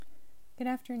Good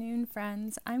afternoon,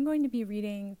 friends. I'm going to be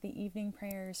reading the evening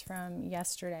prayers from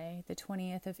yesterday, the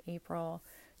 20th of April,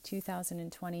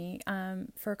 2020,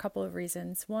 for a couple of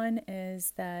reasons. One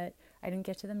is that I didn't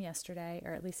get to them yesterday,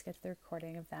 or at least get to the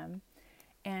recording of them.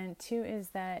 And two is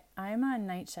that I'm on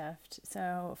night shift,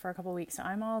 so for a couple of weeks, so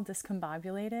I'm all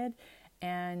discombobulated,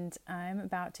 and I'm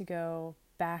about to go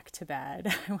back to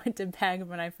bed. I went to bed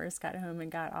when I first got home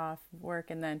and got off work,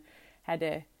 and then had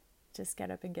to just get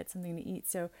up and get something to eat.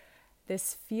 So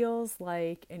this feels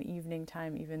like an evening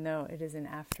time, even though it is an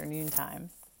afternoon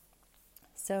time.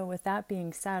 So with that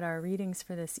being said, our readings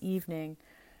for this evening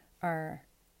are,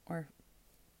 or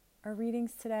our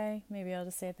readings today, maybe I'll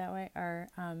just say it that way, are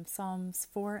Psalms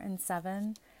 4 and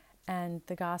 7 and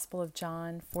the Gospel of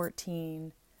John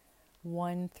 14,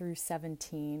 1 through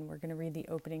 17. We're going to read the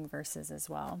opening verses as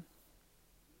well.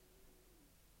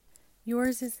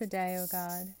 Yours is the day, O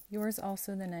God, yours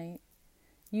also the night.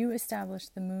 You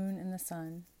established the moon and the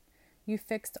sun. You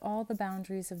fixed all the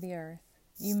boundaries of the earth.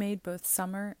 You made both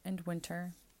summer and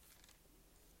winter.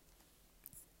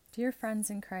 Dear friends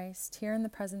in Christ, here in the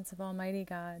presence of Almighty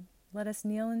God, let us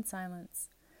kneel in silence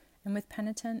and with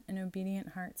penitent and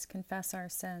obedient hearts confess our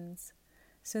sins,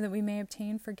 so that we may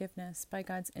obtain forgiveness by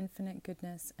God's infinite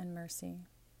goodness and mercy.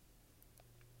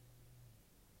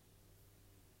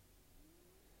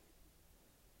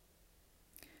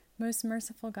 Most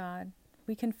merciful God,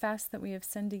 we confess that we have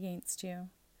sinned against you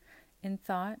in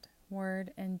thought,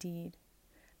 word, and deed,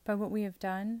 by what we have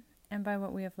done and by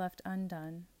what we have left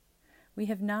undone. We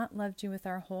have not loved you with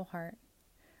our whole heart.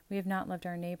 We have not loved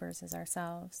our neighbors as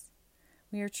ourselves.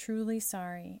 We are truly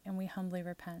sorry, and we humbly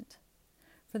repent.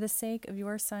 For the sake of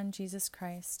your Son, Jesus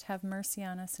Christ, have mercy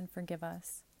on us and forgive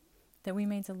us, that we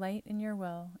may delight in your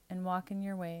will and walk in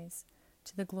your ways,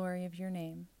 to the glory of your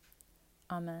name.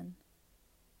 Amen.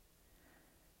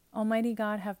 Almighty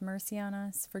God, have mercy on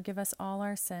us, forgive us all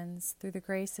our sins, through the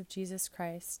grace of Jesus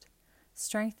Christ.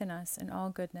 Strengthen us in all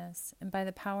goodness, and by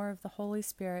the power of the Holy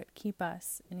Spirit, keep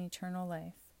us in eternal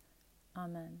life.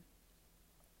 Amen.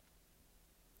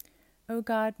 O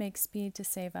God, make speed to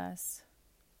save us.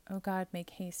 O God, make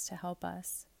haste to help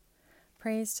us.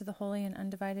 Praise to the Holy and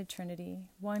Undivided Trinity,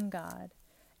 one God,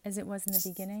 as it was in the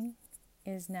beginning,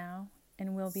 is now,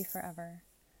 and will be forever.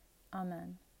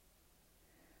 Amen.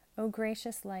 O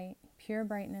gracious light, pure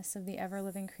brightness of the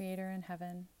ever-living Creator in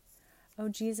heaven, O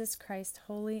Jesus Christ,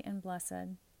 holy and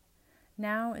blessed,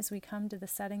 now as we come to the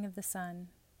setting of the sun,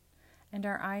 and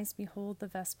our eyes behold the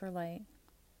vesper light,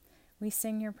 we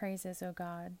sing your praises, O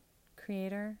God,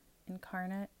 Creator,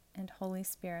 Incarnate, and Holy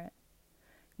Spirit.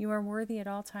 You are worthy at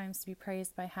all times to be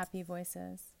praised by happy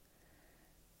voices,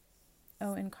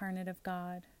 O Incarnate of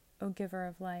God, O Giver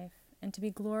of life, and to be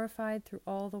glorified through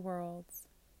all the worlds.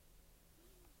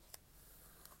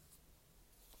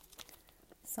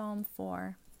 Psalm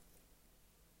 4.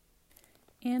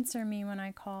 Answer me when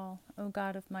I call, O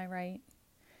God of my right.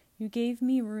 You gave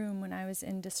me room when I was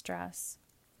in distress.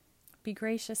 Be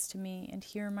gracious to me and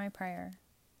hear my prayer.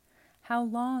 How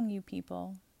long, you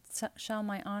people, shall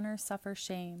my honor suffer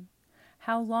shame?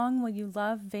 How long will you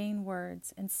love vain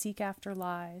words and seek after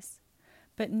lies?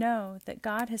 But know that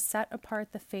God has set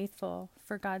apart the faithful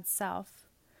for God's self.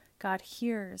 God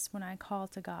hears when I call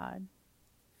to God.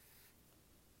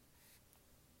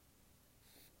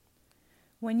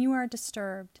 When you are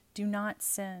disturbed, do not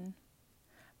sin.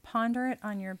 Ponder it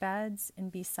on your beds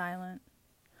and be silent.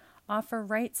 Offer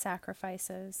right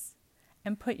sacrifices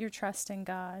and put your trust in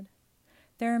God.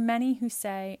 There are many who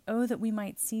say, "Oh, that we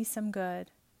might see some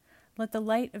good. Let the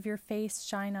light of your face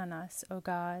shine on us, O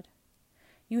God.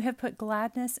 You have put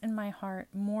gladness in my heart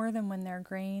more than when their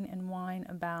grain and wine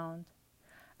abound.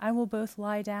 I will both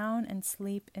lie down and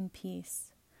sleep in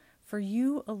peace. For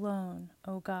you alone,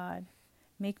 O God,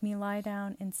 make me lie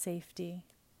down in safety."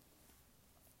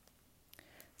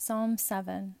 Psalm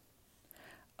 7.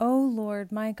 O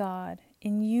Lord my God,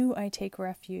 in you I take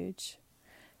refuge.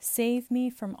 Save me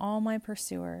from all my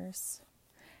pursuers,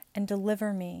 and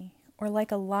deliver me, or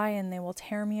like a lion they will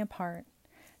tear me apart.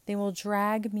 They will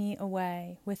drag me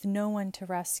away with no one to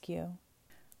rescue.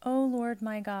 O Lord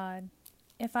my God,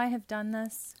 if I have done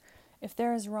this, if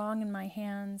there is wrong in my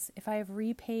hands, if I have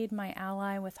repaid my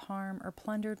ally with harm or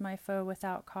plundered my foe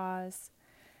without cause,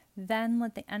 then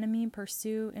let the enemy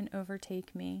pursue and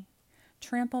overtake me.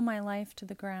 Trample my life to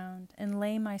the ground and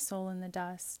lay my soul in the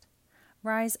dust.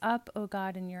 Rise up, O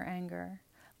God, in your anger.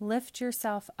 Lift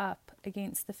yourself up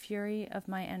against the fury of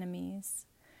my enemies.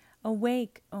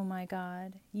 Awake, O my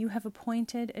God, you have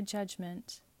appointed a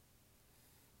judgment.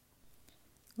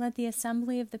 Let the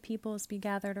assembly of the peoples be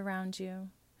gathered around you,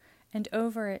 and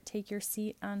over it take your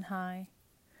seat on high.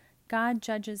 God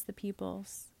judges the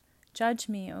peoples. Judge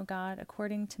me, O God,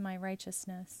 according to my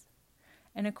righteousness,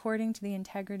 and according to the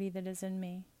integrity that is in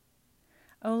me.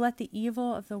 O let the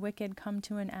evil of the wicked come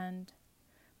to an end,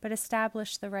 but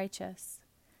establish the righteous,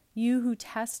 you who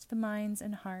test the minds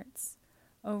and hearts,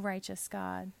 O righteous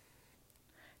God.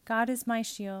 God is my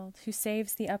shield, who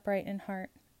saves the upright in heart.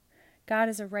 God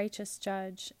is a righteous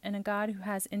judge, and a God who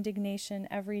has indignation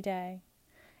every day.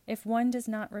 If one does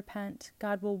not repent,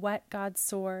 God will whet God's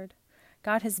sword.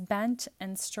 God has bent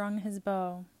and strung his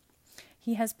bow.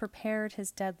 He has prepared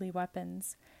his deadly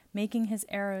weapons, making his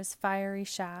arrows fiery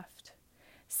shaft.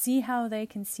 See how they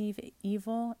conceive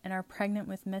evil and are pregnant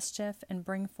with mischief and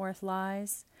bring forth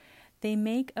lies. They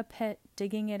make a pit,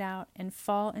 digging it out, and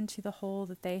fall into the hole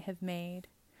that they have made.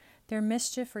 Their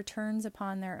mischief returns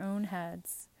upon their own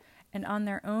heads, and on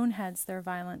their own heads their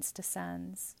violence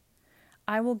descends.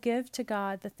 I will give to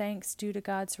God the thanks due to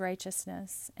God's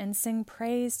righteousness, and sing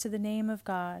praise to the name of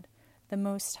God, the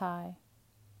Most High.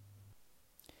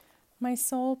 My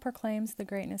soul proclaims the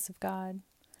greatness of God.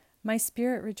 My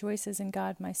spirit rejoices in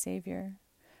God my Savior,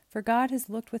 for God has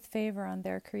looked with favor on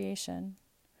their creation.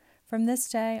 From this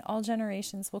day all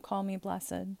generations will call me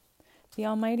blessed. The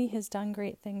Almighty has done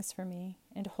great things for me,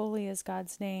 and holy is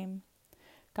God's name.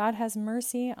 God has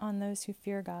mercy on those who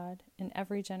fear God in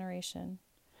every generation.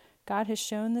 God has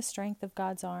shown the strength of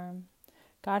God's arm.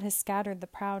 God has scattered the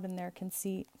proud in their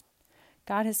conceit.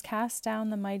 God has cast down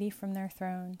the mighty from their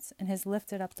thrones, and has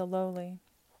lifted up the lowly.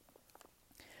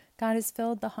 God has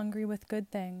filled the hungry with good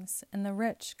things, and the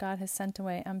rich God has sent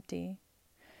away empty.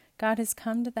 God has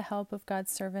come to the help of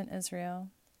God's servant Israel.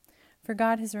 For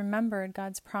God has remembered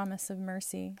God's promise of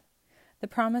mercy, the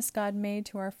promise God made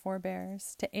to our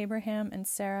forebears, to Abraham and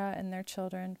Sarah and their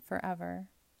children forever.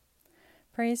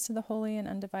 Praise to the Holy and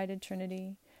Undivided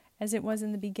Trinity, as it was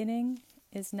in the beginning,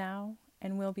 is now,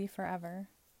 and will be forever.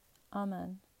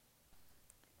 Amen.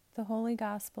 The Holy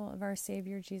Gospel of our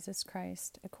Savior Jesus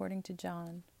Christ, according to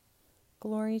John.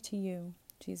 Glory to you,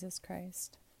 Jesus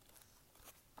Christ.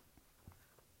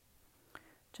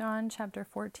 John chapter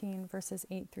 14, verses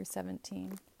 8 through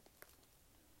 17.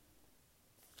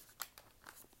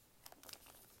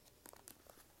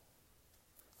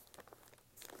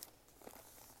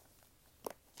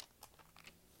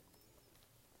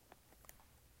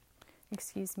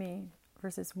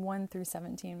 Verses 1 through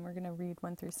 17. We're going to read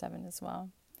 1 through 7 as well.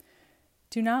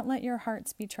 Do not let your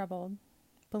hearts be troubled.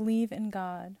 Believe in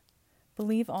God.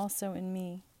 Believe also in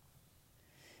me.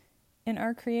 In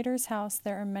our Creator's house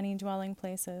there are many dwelling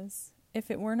places. If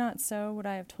it were not so, would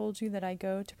I have told you that I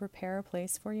go to prepare a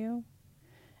place for you?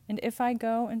 And if I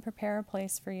go and prepare a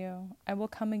place for you, I will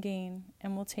come again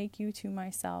and will take you to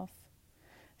myself,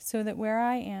 so that where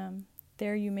I am,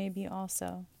 there you may be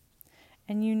also.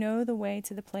 And you know the way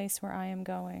to the place where I am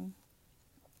going.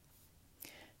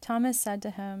 Thomas said to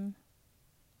him,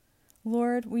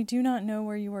 Lord, we do not know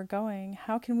where you are going.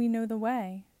 How can we know the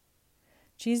way?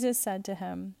 Jesus said to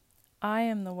him, I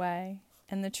am the way,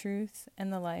 and the truth,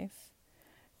 and the life.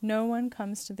 No one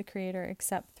comes to the Creator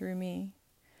except through me.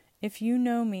 If you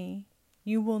know me,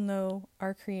 you will know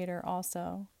our Creator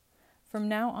also. From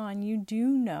now on you do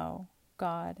know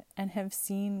God and have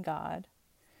seen God.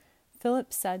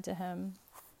 Philip said to him,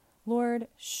 Lord,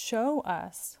 show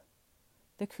us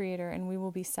the Creator, and we will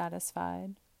be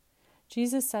satisfied.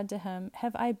 Jesus said to him,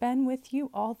 Have I been with you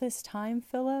all this time,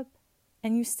 Philip,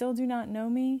 and you still do not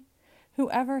know me?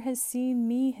 Whoever has seen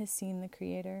me has seen the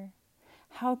Creator.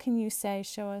 How can you say,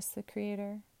 Show us the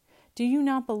Creator? Do you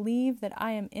not believe that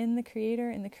I am in the Creator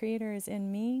and the Creator is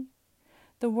in me?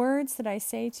 The words that I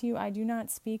say to you I do not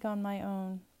speak on my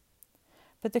own,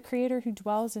 but the Creator who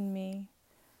dwells in me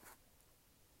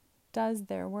does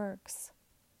their works.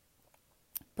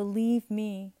 Believe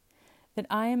me that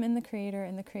I am in the Creator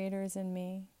and the Creator is in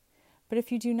me. But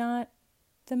if you do not,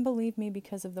 then believe me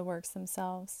because of the works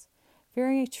themselves.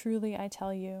 Very truly I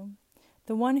tell you,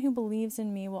 the one who believes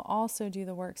in me will also do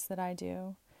the works that I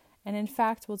do, and in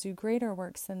fact will do greater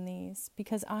works than these,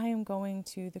 because I am going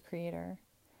to the Creator.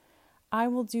 I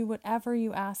will do whatever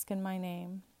you ask in my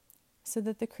name, so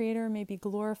that the Creator may be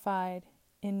glorified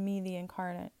in me, the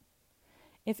incarnate.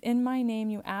 If in my name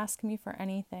you ask me for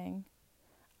anything,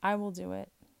 I will do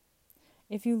it.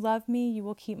 If you love me, you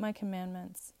will keep my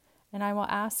commandments, and I will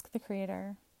ask the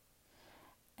Creator,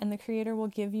 and the Creator will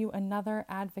give you another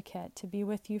advocate to be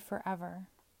with you forever.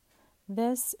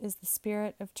 This is the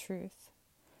Spirit of truth,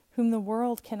 whom the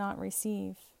world cannot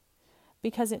receive,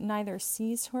 because it neither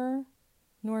sees her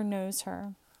nor knows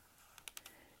her.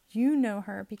 You know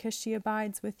her because she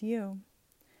abides with you,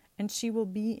 and she will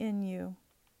be in you.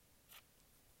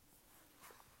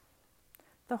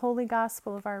 The Holy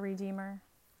Gospel of our Redeemer.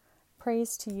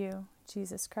 Praise to you,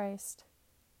 Jesus Christ.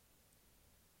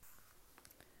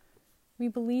 We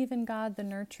believe in God, the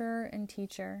nurturer and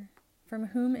teacher, from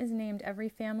whom is named every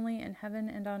family in heaven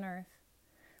and on earth.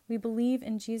 We believe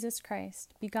in Jesus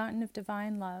Christ, begotten of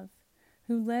divine love,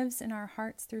 who lives in our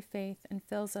hearts through faith and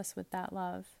fills us with that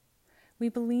love. We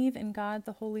believe in God,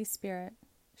 the Holy Spirit.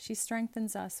 She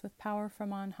strengthens us with power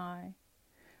from on high.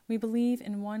 We believe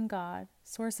in one God,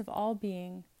 source of all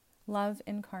being, love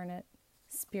incarnate,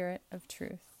 Spirit of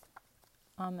truth.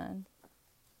 Amen.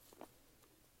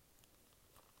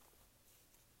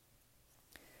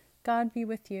 God be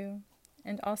with you,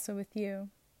 and also with you.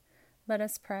 Let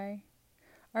us pray.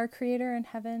 Our Creator in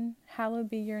heaven, hallowed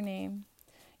be your name.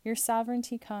 Your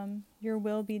sovereignty come, your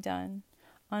will be done,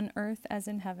 on earth as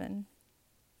in heaven.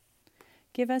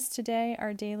 Give us today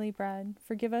our daily bread.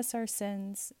 Forgive us our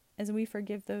sins, as we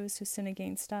forgive those who sin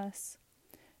against us.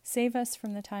 Save us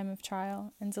from the time of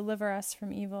trial, and deliver us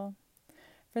from evil.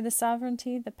 For the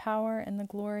sovereignty, the power, and the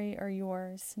glory are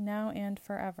yours, now and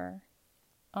forever.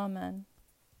 Amen.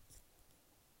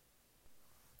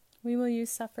 We will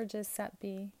use suffrages set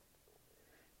B,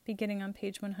 beginning on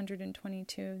page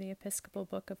 122 of the Episcopal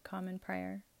Book of Common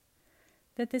Prayer.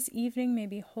 That this evening may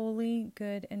be holy,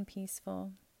 good, and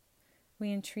peaceful,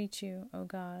 we entreat you, O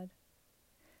God.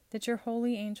 That your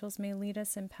holy angels may lead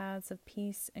us in paths of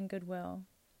peace and goodwill,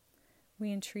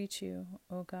 we entreat you,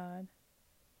 O God.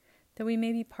 That we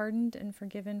may be pardoned and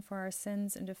forgiven for our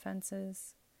sins and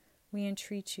offenses, we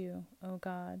entreat you, O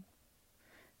God.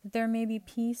 That there may be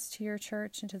peace to your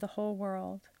church and to the whole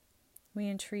world, we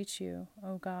entreat you,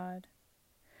 O God.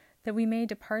 That we may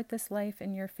depart this life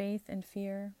in your faith and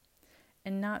fear,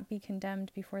 and not be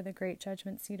condemned before the great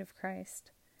judgment seat of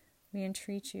Christ, we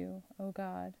entreat you, O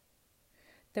God.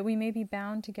 That we may be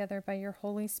bound together by your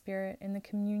Holy Spirit in the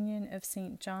communion of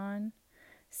St. John,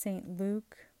 St.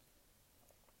 Luke,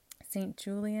 St.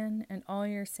 Julian, and all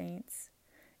your saints,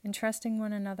 entrusting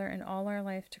one another in all our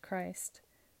life to Christ,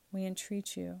 we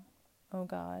entreat you, O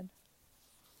God.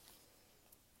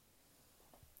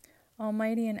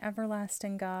 Almighty and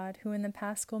everlasting God, who in the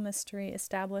Paschal mystery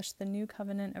established the new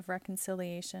covenant of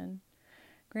reconciliation,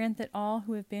 grant that all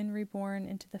who have been reborn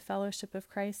into the fellowship of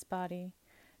Christ's body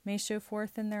may show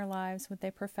forth in their lives what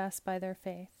they profess by their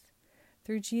faith.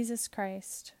 Through Jesus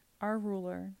Christ, our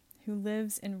ruler, who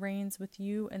lives and reigns with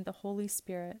you and the Holy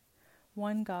Spirit,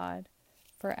 one God,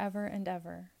 forever and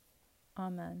ever.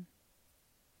 Amen.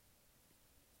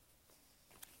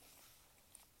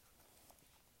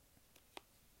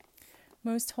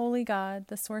 Most holy God,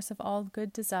 the source of all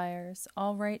good desires,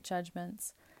 all right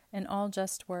judgments, and all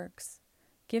just works,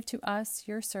 give to us,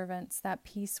 your servants, that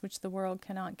peace which the world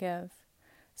cannot give,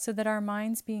 so that our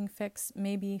minds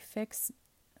may be fixed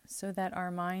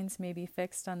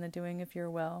on the doing of your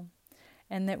will,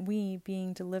 and that we,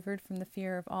 being delivered from the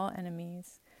fear of all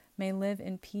enemies, may live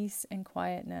in peace and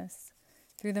quietness,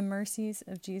 through the mercies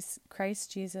of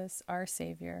Christ Jesus, our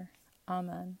Savior.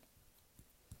 Amen.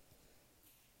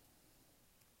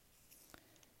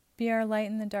 Be our light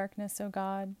in the darkness, O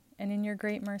God, and in your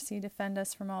great mercy defend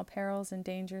us from all perils and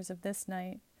dangers of this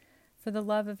night, for the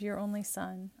love of your only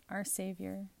Son, our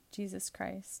Savior, Jesus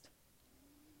Christ.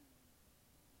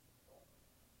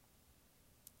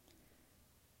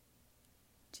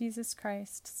 Jesus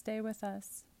Christ, stay with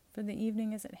us, for the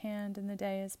evening is at hand and the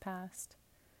day is past.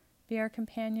 Be our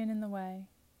companion in the way.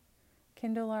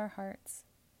 Kindle our hearts,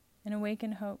 and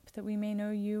awaken hope that we may know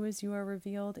you as you are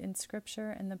revealed in Scripture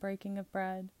and the breaking of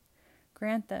bread.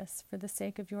 Grant this for the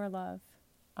sake of your love.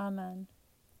 Amen.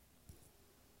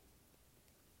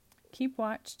 Keep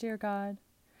watch, dear God,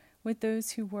 with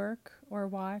those who work or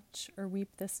watch or weep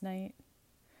this night,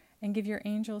 and give your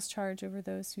angels charge over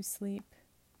those who sleep.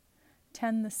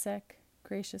 Tend the sick,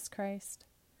 gracious Christ.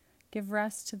 Give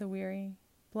rest to the weary.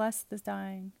 Bless the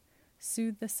dying.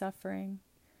 Soothe the suffering.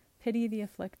 Pity the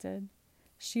afflicted.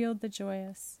 Shield the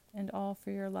joyous, and all for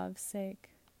your love's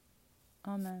sake.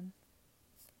 Amen.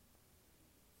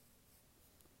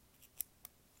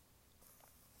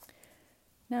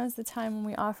 Now is the time when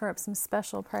we offer up some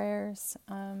special prayers.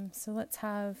 So let's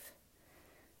have,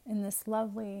 in this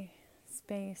lovely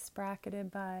space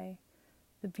bracketed by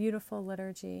the beautiful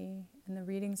liturgy and the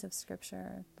readings of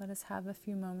Scripture, let us have a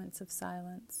few moments of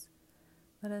silence.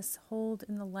 Let us hold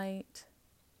in the light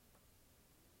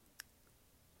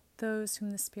those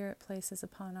whom the Spirit places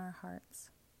upon our hearts.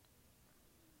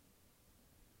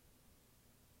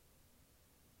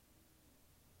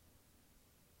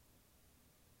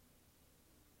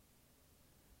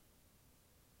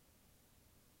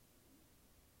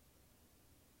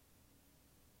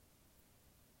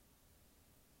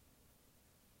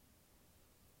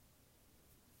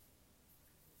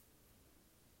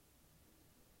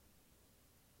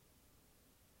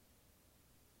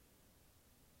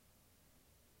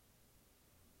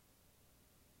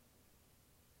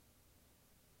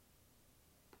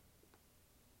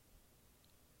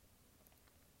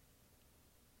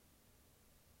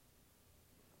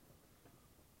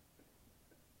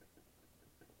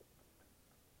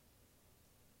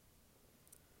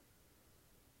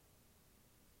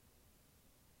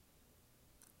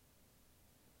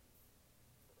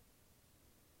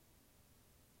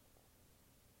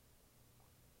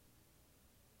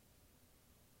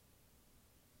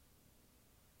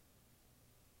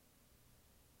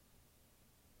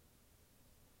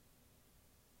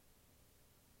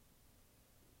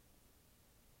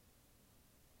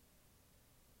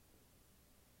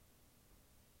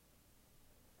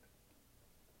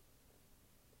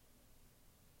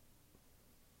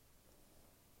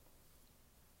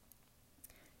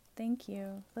 Thank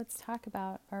you. Let's talk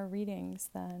about our readings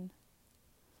then.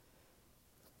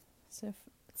 So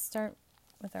let's start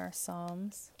with our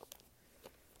Psalms.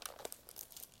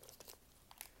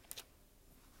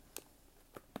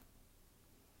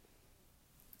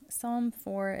 Psalm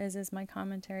 4 is, as my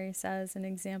commentary says, an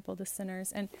example to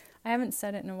sinners. And I haven't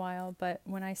said it in a while, but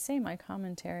when I say my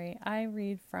commentary, I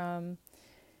read from,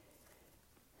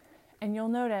 and you'll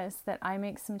notice that I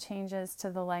make some changes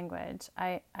to the language.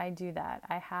 I do that.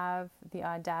 I have the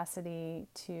audacity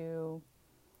to,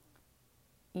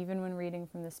 even when reading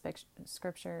from the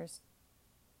scriptures,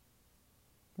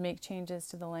 make changes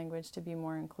to the language to be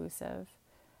more inclusive.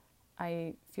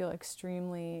 I feel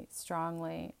extremely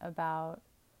strongly about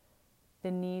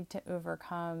the need to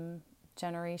overcome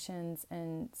generations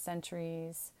and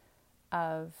centuries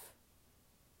of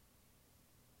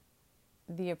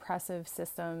the oppressive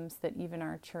systems that even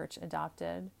our church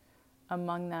adopted,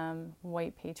 among them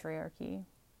white patriarchy.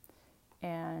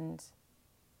 And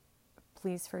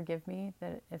please forgive me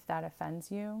that if that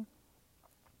offends you.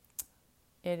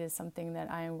 It is something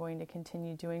that I am going to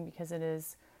continue doing because it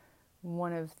is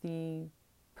one of the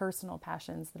personal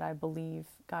passions that I believe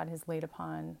God has laid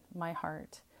upon my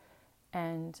heart.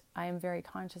 And I am very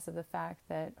conscious of the fact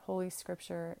that Holy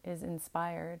Scripture is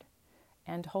inspired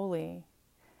and holy,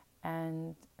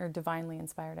 or divinely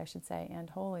inspired, I should say, and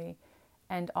holy,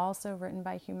 and also written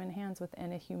by human hands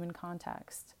within a human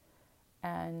context.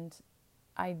 And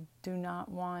I do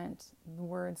not want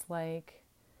words like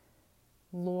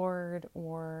Lord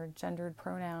or gendered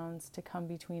pronouns to come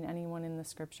between anyone in the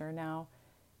Scripture. Now,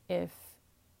 if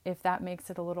that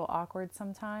makes it a little awkward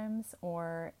sometimes,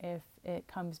 or if it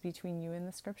comes between you and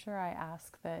the Scripture, I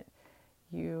ask that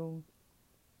you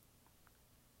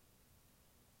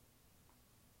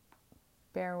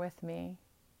bear with me,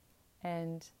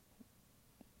 and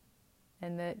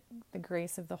that the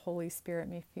grace of the Holy Spirit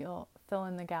may fill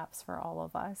in the gaps for all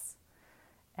of us.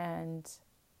 And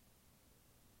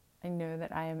I know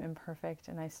that I am imperfect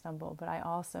and I stumble, but I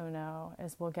also know,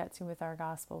 as we'll get to with our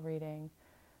gospel reading,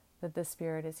 that the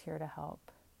Spirit is here to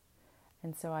help.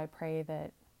 And so I pray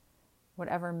that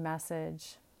whatever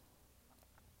message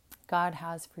God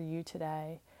has for you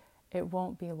today, it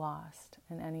won't be lost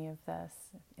in any of this,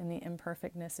 in the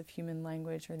imperfectness of human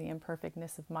language or the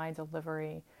imperfectness of my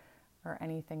delivery or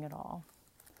anything at all.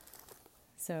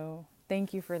 So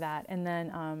thank you for that. And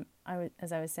then,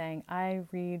 as I was saying, I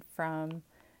read from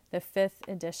the 5th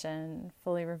edition,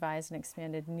 fully revised and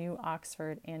expanded New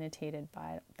Oxford Annotated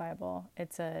Bible.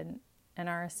 It's an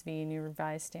NRSV, New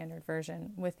Revised Standard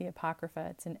Version, with the Apocrypha.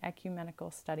 It's an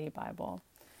ecumenical study Bible.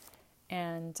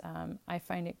 And I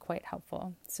find it quite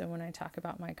helpful. So when I talk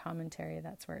about my commentary,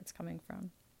 that's where it's coming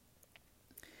from.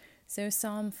 So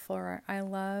Psalm 4, I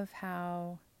love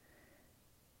how,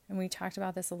 and we talked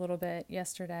about this a little bit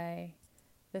yesterday,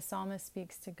 the psalmist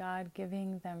speaks to God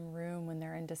giving them room when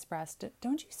they're in distress.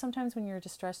 Don't you sometimes when you're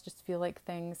distressed just feel like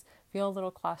things feel a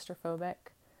little claustrophobic,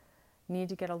 need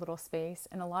to get a little space?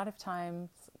 And a lot of times,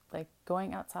 like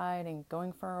going outside and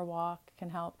going for a walk can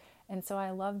help. And so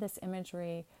I love this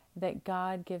imagery that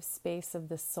God gives space of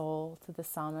the soul to the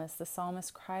psalmist. The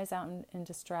psalmist cries out in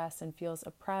distress and feels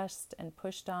oppressed and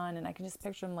pushed on. And I can just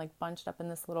picture them like bunched up in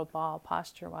this little ball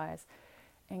posture-wise.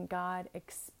 And God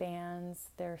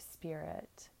expands their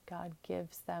spirit. God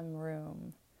gives them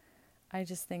room. I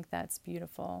just think that's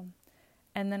beautiful.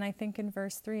 And then I think in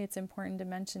verse 3, it's important to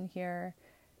mention here,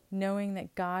 knowing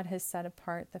that God has set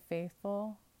apart the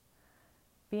faithful.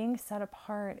 Being set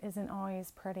apart isn't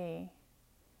always pretty,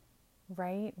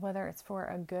 right? Whether it's for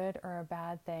a good or a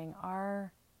bad thing.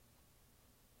 Our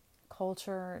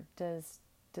culture does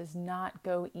not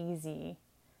go easy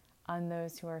on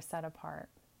those who are set apart.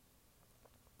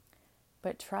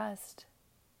 But trust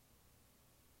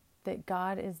that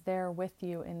God is there with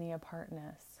you in the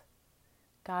apartness.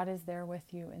 God is there with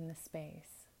you in the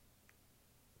space.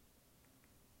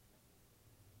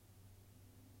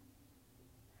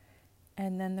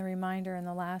 And then the reminder in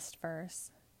the last verse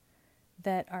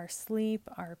that our sleep,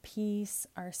 our peace,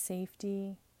 our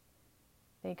safety,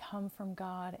 they come from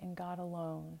God and God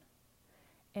alone.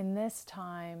 In this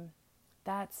time,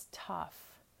 that's tough.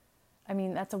 I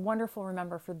mean, that's a wonderful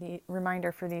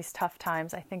reminder for these tough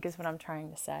times, I think is what I'm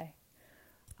trying to say.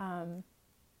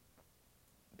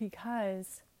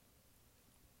 Because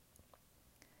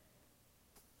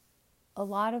a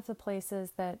lot of the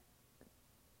places that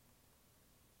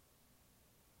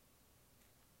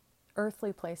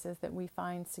earthly places that we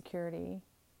find security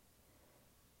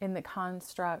in the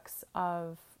constructs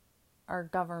of our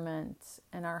government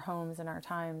and our homes and our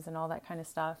times and all that kind of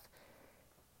stuff,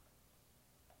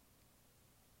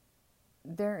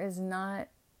 there is not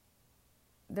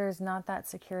there's not that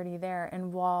security there.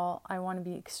 And while I want to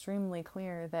be extremely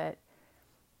clear that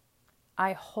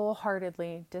I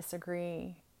wholeheartedly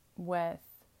disagree with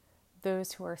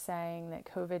those who are saying that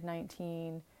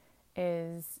COVID-19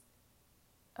 is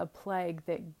a plague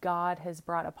that God has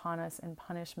brought upon us in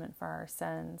punishment for our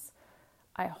sins,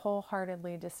 I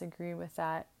wholeheartedly disagree with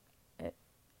that,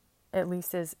 at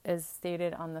least as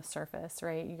stated on the surface,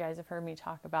 right? You guys have heard me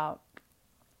talk about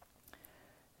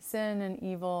sin and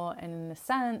evil, and in a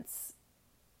sense,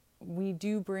 we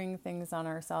do bring things on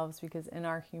ourselves because in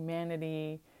our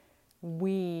humanity,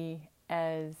 we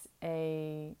as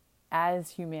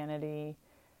humanity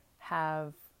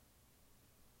have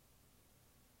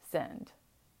sinned.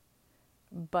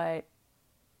 But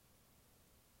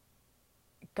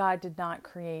God did not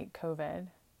create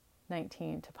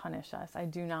COVID-19 to punish us. I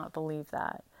do not believe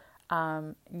that.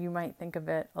 You might think of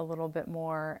it a little bit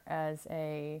more as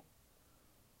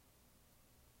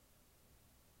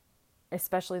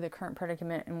especially the current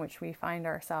predicament in which we find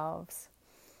ourselves,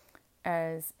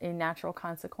 as a natural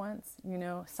consequence. You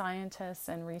know, scientists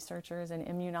and researchers and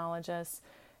immunologists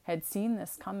had seen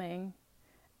this coming,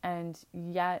 and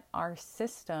yet our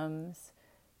systems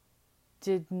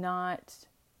did not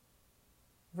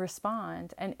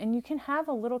respond. And you can have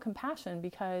a little compassion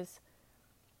because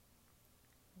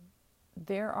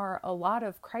there are a lot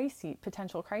of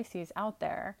potential crises out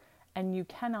there, and you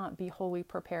cannot be wholly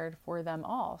prepared for them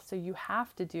all. So you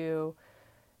have to do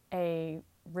a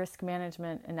risk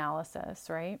management analysis,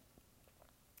 right?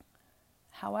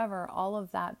 However, all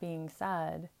of that being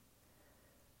said,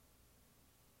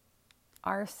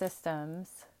 our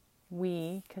systems,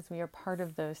 because we are part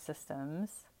of those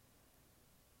systems,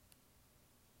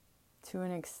 to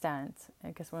an extent, I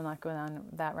guess we'll not go down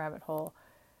that rabbit hole,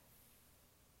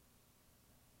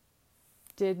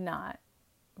 did not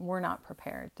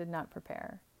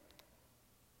prepare.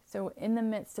 So in the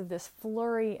midst of this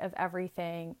flurry of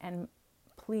everything, and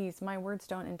please, my words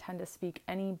don't intend to speak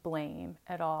any blame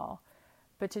at all,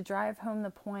 but to drive home the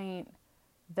point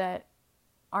that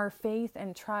our faith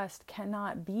and trust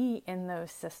cannot be in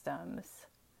those systems.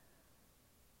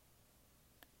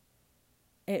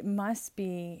 It must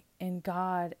be in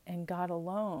God and God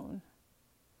alone.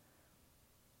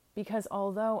 Because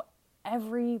although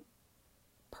every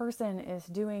person is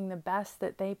doing the best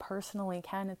that they personally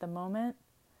can at the moment,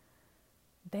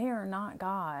 they are not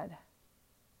God.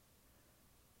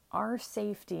 Our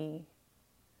safety,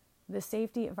 the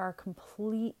safety of our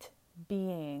complete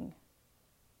being,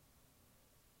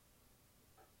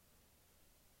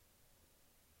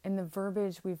 and the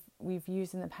verbiage we've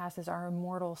used in the past is our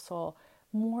immortal soul.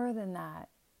 More than that,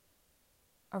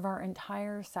 of our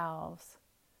entire selves,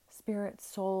 spirit,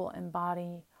 soul, and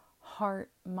body, heart,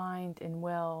 mind, and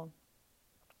will.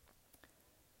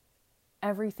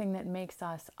 Everything that makes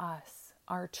us us,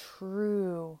 our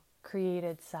true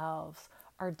created selves,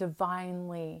 our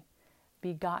divinely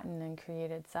begotten and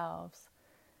created selves,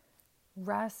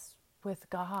 rests with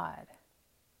God.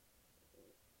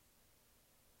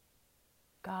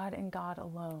 God and God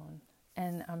alone.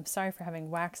 And I'm sorry for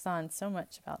having waxed on so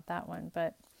much about that one,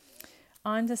 but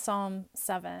on to Psalm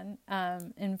 7,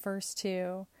 in verse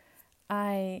 2,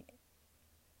 I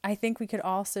think we could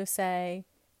also say,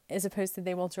 as opposed to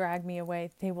they will drag me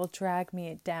away, they will drag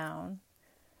me down.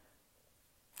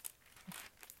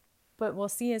 But we'll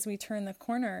see as we turn the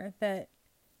corner that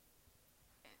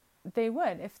they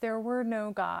would. If there were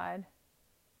no God,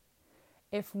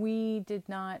 if we did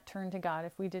not turn to God,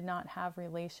 if we did not have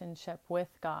relationship with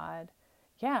God,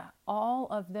 yeah, all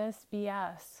of this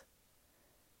BS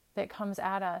that comes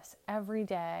at us every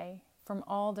day from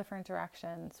all different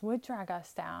directions would drag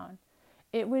us down.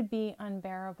 It would be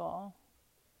unbearable.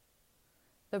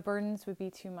 The burdens would be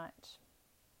too much.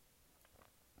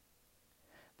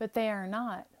 But they are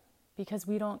not, because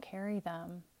we don't carry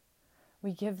them.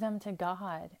 We give them to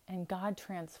God, and God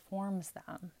transforms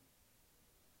them.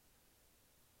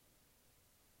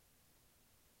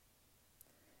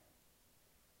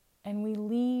 And we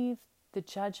leave the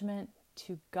judgment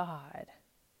to God.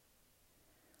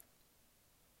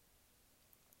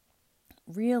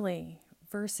 Really,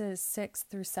 verses 6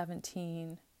 through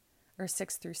 17, or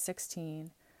 6 through 16,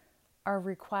 are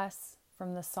requests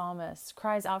from the psalmist,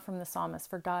 cries out from the psalmist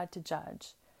for God to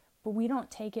judge. But we don't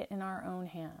take it in our own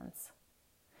hands.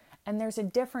 And there's a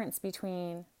difference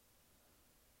between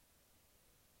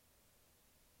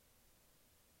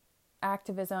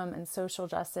activism and social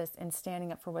justice and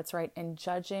standing up for what's right and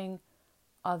judging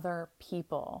other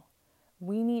people.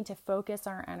 We need to focus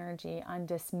our energy on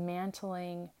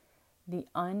dismantling the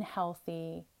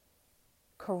unhealthy,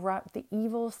 corrupt, the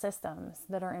evil systems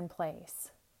that are in place.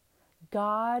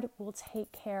 God will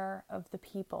take care of the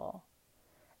people.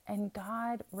 And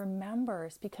God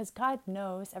remembers, because God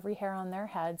knows every hair on their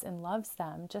heads and loves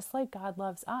them, just like God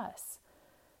loves us.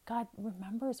 God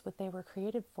remembers what they were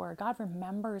created for. God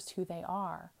remembers who they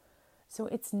are. So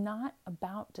it's not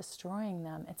about destroying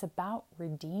them. It's about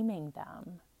redeeming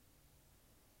them.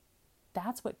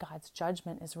 That's what God's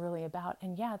judgment is really about.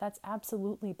 And yeah, that's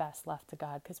absolutely best left to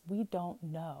God, because we don't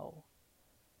know.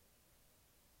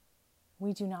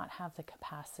 We do not have the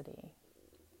capacity.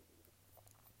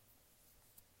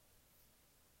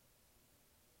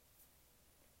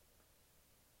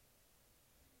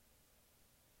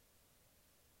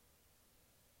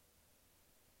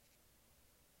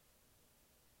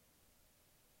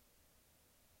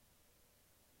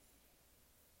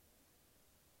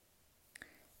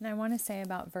 And I want to say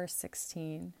about verse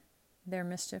 16, their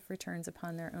mischief returns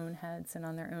upon their own heads, and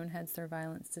on their own heads their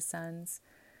violence descends.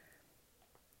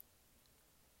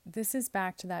 This is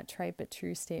back to that trite but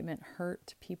true statement,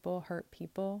 hurt people hurt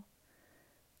people.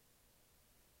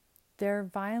 Their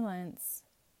violence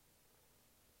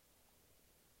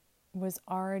was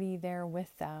already there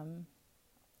with them,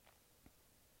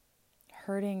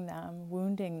 hurting them,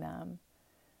 wounding them.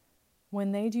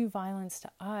 When they do violence to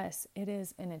us, it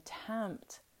is an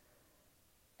attempt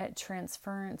at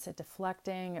transference, at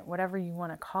deflecting, at whatever you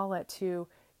want to call it, to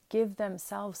give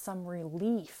themselves some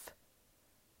relief.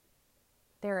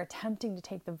 They're attempting to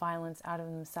take the violence out of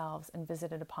themselves and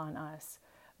visit it upon us.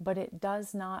 But it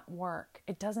does not work.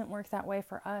 It doesn't work that way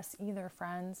for us either,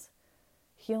 friends.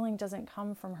 Healing doesn't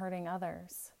come from hurting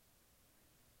others.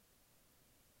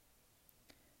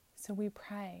 So we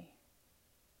pray,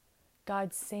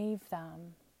 God save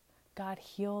them, God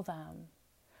heal them,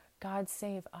 God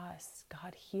save us,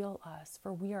 God heal us,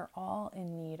 for we are all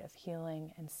in need of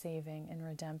healing and saving and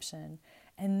redemption.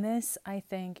 And this, I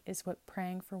think, is what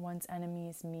praying for one's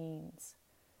enemies means.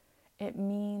 It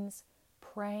means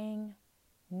praying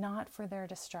not for their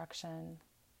destruction,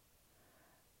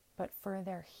 but for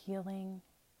their healing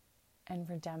and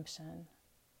redemption.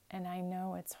 And I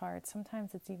know it's hard.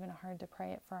 Sometimes it's even hard to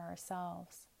pray it for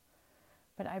ourselves.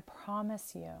 But I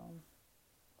promise you,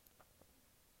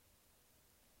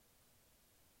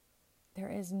 there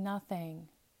is nothing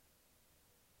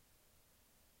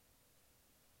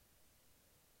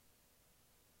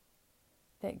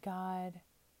that God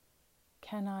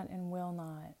cannot and will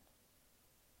not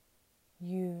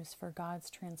use for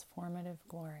God's transformative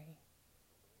glory,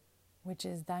 which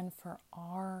is then for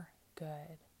our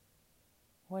good.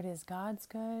 What is God's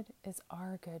good is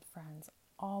our good, friends,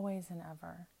 always and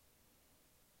ever.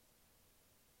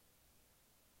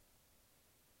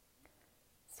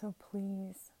 So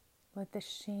please, let the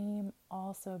shame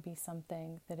also be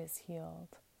something that is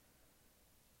healed.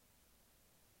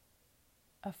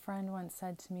 A friend once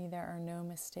said to me, there are no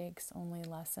mistakes, only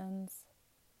lessons.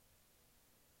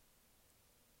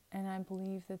 And I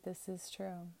believe that this is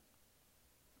true.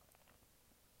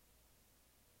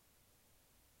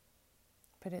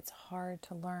 But it's hard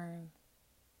to learn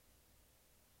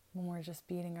when we're just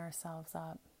beating ourselves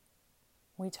up.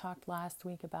 We talked last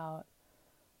week about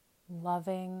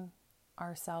loving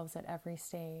ourselves at every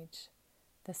stage.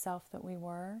 The self that we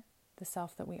were, the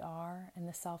self that we are, and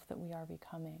the self that we are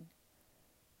becoming.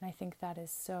 And I think that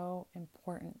is so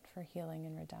important for healing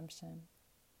and redemption.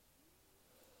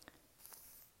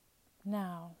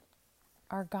 Now,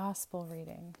 our gospel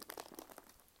reading.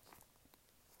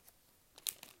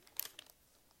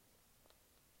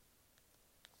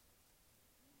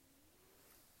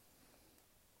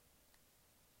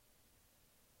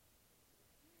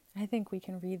 I think we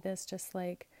can read this just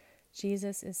like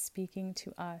Jesus is speaking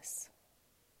to us.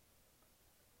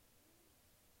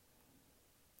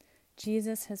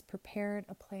 Jesus has prepared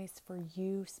a place for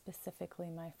you specifically,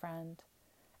 my friend,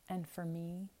 and for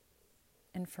me,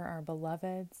 and for our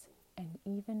beloveds, and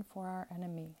even for our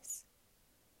enemies.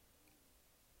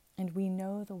 And we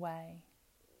know the way.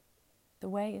 The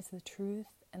way is the truth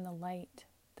and the light.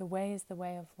 The way is the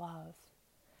way of love.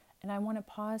 And I want to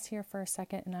pause here for a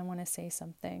second and I want to say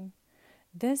something.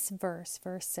 This verse,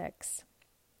 verse 6,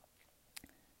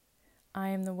 I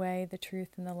am the way, the truth,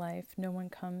 and the life. No one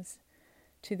comes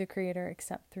to the Creator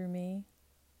except through me.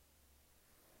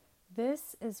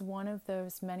 This is one of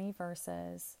those many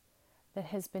verses that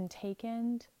has been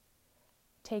taken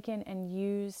and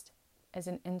used as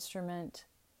an instrument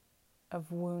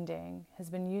of wounding, has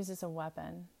been used as a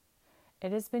weapon.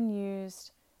 It has been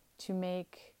used to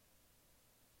make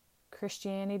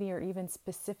Christianity, or even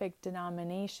specific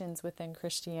denominations within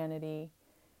Christianity,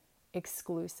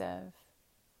 exclusive.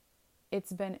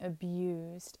 It's been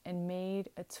abused and made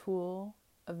a tool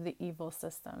of the evil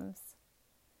systems.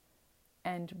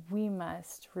 And we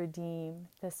must redeem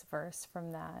this verse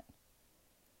from that.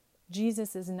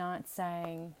 Jesus is not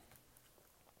saying,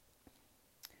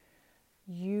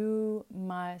 you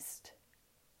must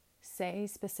say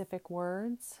specific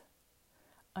words,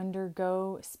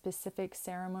 undergo specific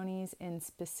ceremonies in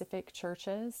specific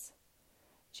churches.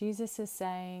 Jesus is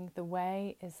saying the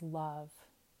way is love.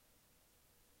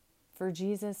 For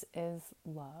Jesus is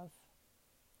love.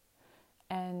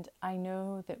 And I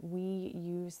know that we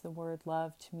use the word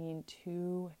love to mean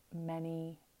too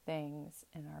many things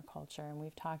in our culture, and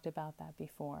we've talked about that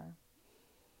before.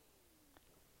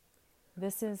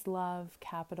 This is love,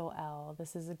 capital L.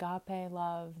 This is agape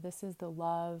love. This is the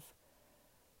love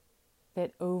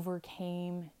that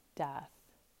overcame death,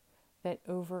 that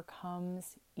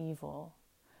overcomes evil,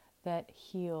 that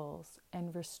heals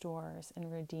and restores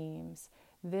and redeems.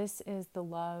 This is the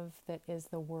love that is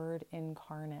the Word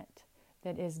incarnate,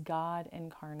 that is God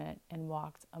incarnate and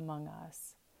walked among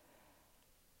us.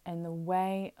 And the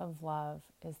way of love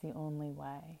is the only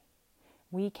way.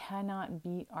 We cannot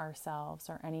beat ourselves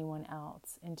or anyone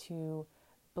else into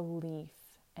belief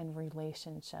and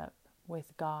relationship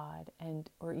with God and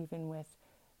or even with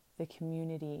the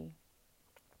community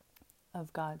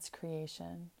of God's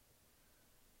creation.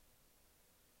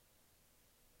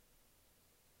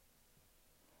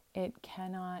 It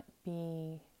cannot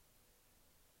be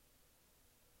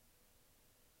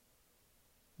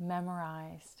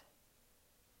memorized,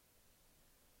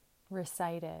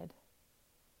 recited.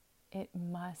 It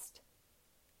must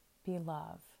be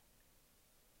love.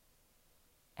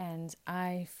 And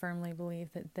I firmly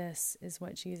believe that this is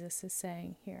what Jesus is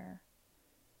saying here.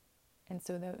 And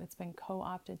so though it's been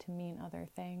co-opted to mean other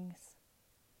things,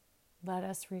 let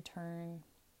us return.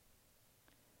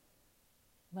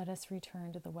 Let us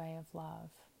return to the way of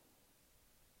love.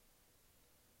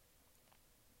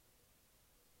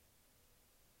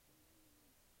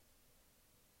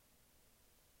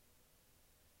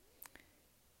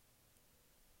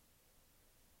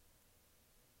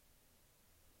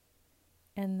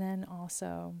 And then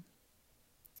also,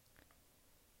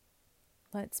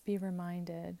 let's be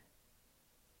reminded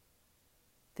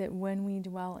that when we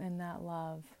dwell in that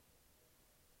love,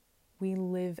 we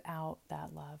live out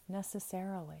that love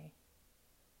necessarily.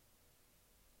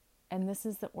 And this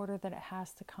is the order that it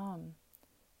has to come.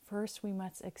 First, we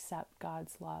must accept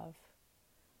God's love.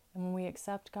 And when we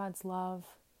accept God's love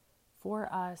for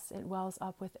us, it wells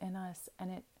up within us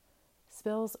and it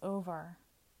spills over.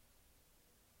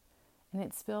 And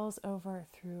it spills over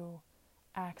through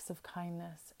acts of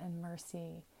kindness and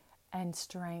mercy and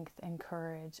strength and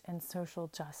courage and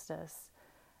social justice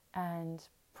and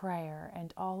prayer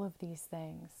and all of these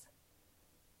things.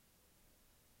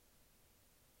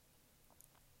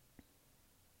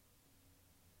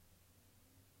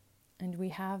 And we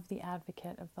have the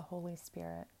advocate of the Holy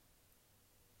Spirit.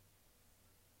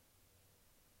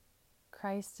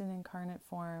 Christ in incarnate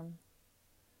form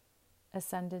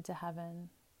ascended to heaven.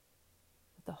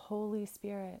 The Holy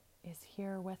Spirit is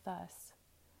here with us.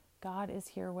 God is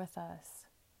here with us.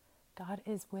 God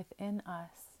is within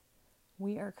us.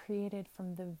 We are created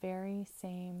from the very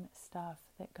same stuff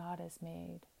that God has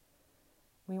made.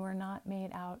 We were not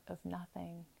made out of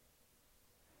nothing.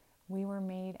 We were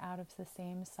made out of the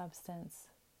same substance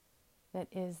that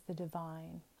is the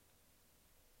divine.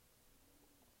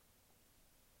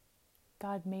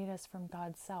 God made us from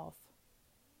God's self.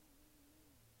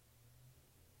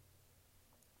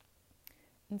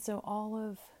 And so all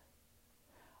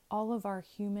of our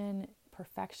human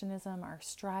perfectionism, our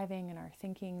striving and our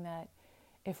thinking that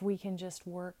if we can just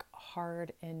work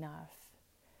hard enough,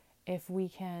 if we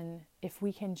can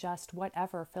just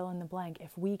whatever, fill in the blank,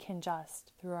 if we can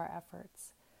just through our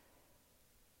efforts.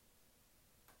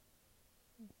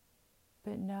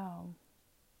 But no,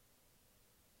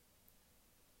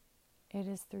 it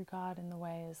is through God and the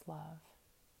way is love.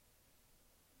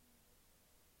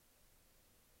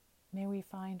 May we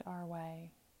find our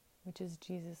way, which is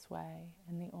Jesus' way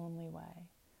and the only way.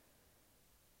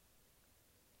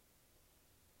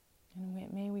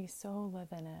 And may we so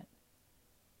live in it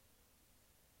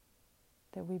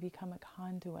that we become a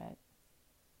conduit.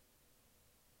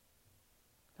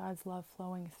 God's love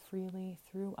flowing freely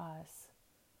through us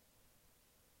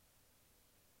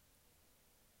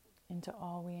into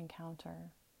all we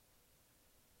encounter.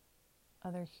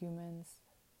 Other humans,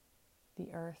 the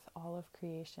earth, all of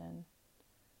creation,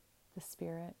 the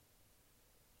Spirit.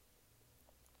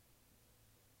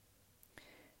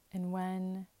 And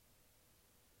when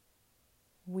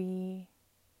we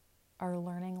are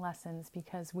learning lessons,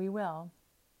 because we will,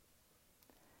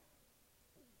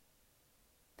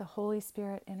 the Holy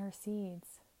Spirit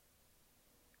intercedes.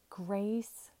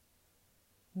 Grace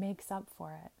makes up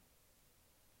for it.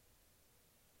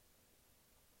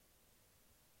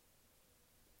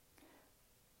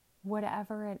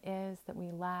 Whatever it is that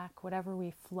we lack, whatever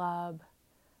we flub,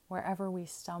 wherever we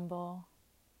stumble,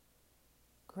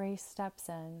 grace steps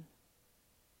in.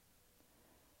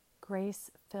 Grace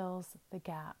fills the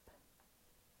gap.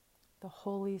 The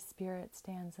Holy Spirit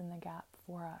stands in the gap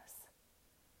for us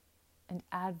and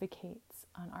advocates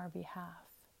on our behalf.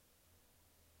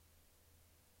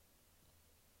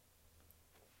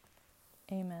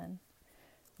 Amen.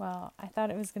 Well, I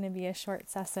thought it was going to be a short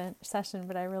session,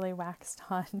 but I really waxed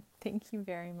on. Thank you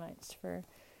very much for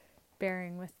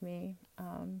bearing with me.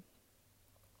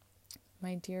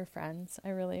 My dear friends, I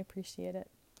really appreciate it.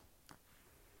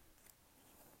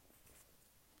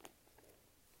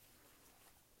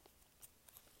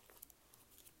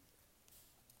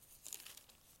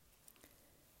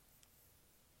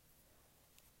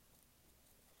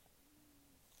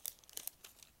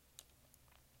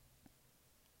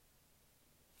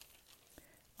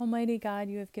 Almighty God,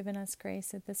 you have given us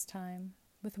grace at this time,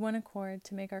 with one accord,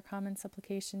 to make our common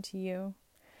supplication to you,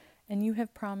 and you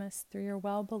have promised through your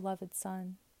well-beloved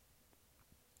Son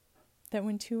that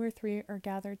when 2 or 3 are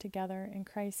gathered together in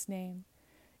Christ's name,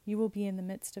 you will be in the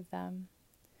midst of them.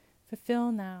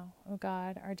 Fulfill now, O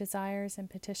God, our desires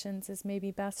and petitions as may be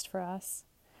best for us,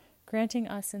 granting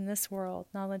us in this world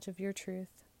knowledge of your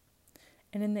truth,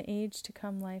 and in the age to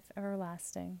come life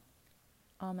everlasting.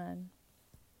 Amen.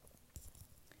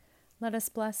 Let us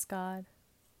bless God.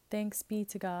 Thanks be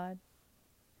to God.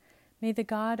 May the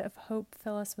God of hope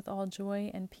fill us with all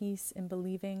joy and peace in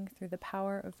believing through the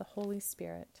power of the Holy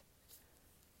Spirit.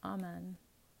 Amen.